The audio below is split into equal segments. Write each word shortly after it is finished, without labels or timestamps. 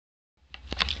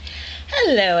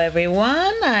Hello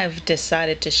everyone, I've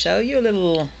decided to show you a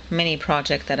little mini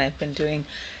project that I've been doing,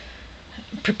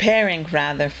 preparing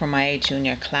rather, for my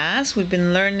junior class. We've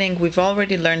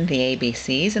already learned the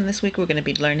ABCs, and this week we're going to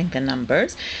be learning the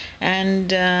numbers.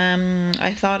 And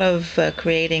I thought of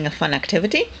creating a fun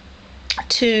activity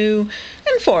to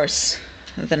enforce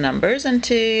the numbers and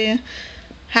to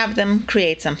have them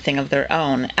create something of their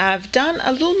own. I've done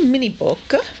a little mini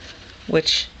book,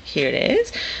 which here it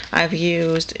is. I've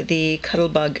used the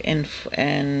Cuttlebug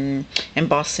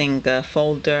embossing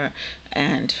folder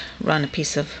and run a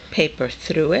piece of paper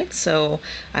through it, so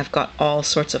I've got all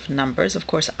sorts of numbers. Of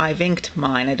course, I've inked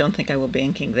mine. I don't think I will be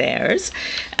inking theirs.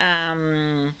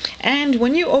 And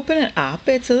when you open it up,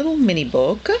 it's a little mini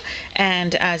book,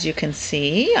 and as you can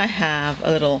see, I have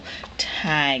a little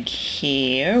tag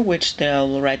here which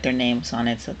they'll write their names on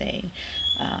it, so they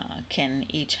can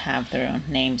each have their own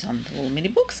names on the little mini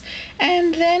books.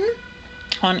 And then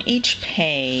on each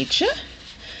page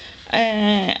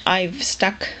I've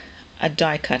stuck a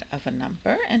die cut of a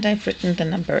number, and I've written the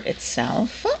number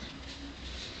itself.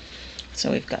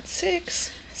 So we've got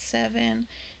 6, 7,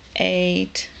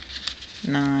 8,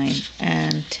 9,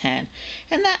 and 10,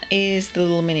 and that is the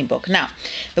little mini book. Now,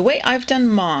 the way I've done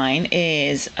mine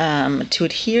is to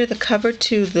adhere the cover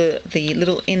to the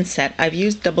little inset. I've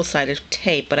used double-sided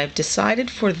tape, but I've decided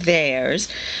for theirs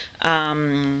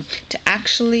to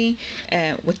actually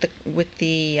with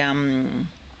the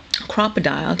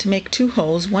Crop-A-Dile to make two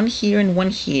holes, one here and one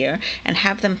here, and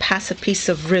have them pass a piece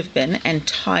of ribbon and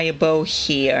tie a bow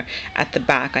here at the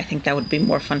back. I think that would be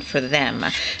more fun for them.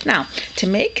 Now, to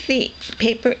make the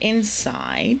paper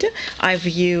inside, I've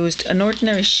used an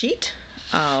ordinary sheet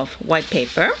of white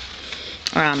paper.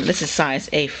 This is size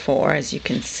A4, as you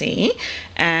can see,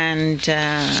 and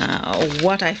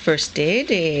what I first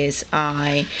did is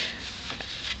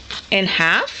in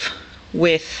half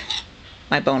with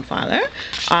my bone filer,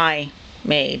 I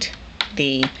made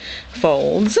the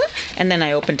folds, and then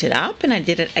I opened it up and I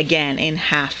did it again in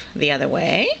half the other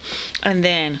way, and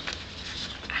then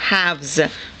halves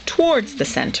towards the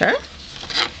center.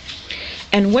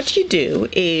 And what you do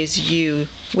is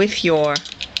with your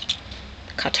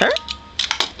cutter,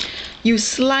 you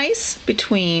slice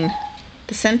between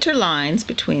the center lines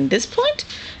between this point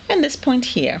and this point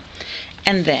here,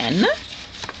 and then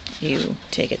you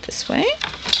take it this way.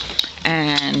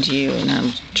 And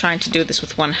I'm trying to do this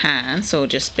with one hand, so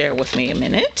just bear with me a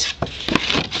minute.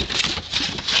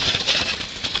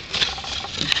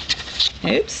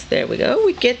 Oops, there we go.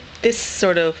 We get this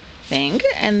sort of thing,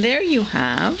 and there you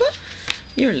have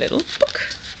your little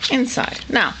book inside.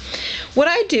 Now, what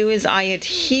I do is I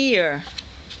adhere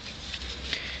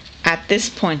at this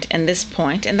point and this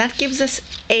point, and that gives us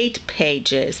 8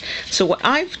 pages. So what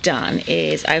I've done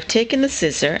is I've taken the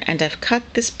scissor and I've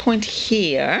cut this point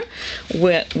here,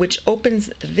 which opens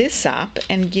this up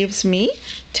and gives me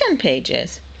 10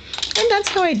 pages. And that's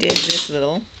how I did this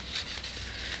little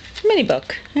mini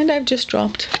book. And I've just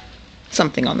dropped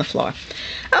something on the floor.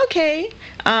 Okay,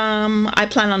 I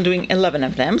plan on doing 11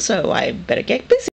 of them, so I better get busy.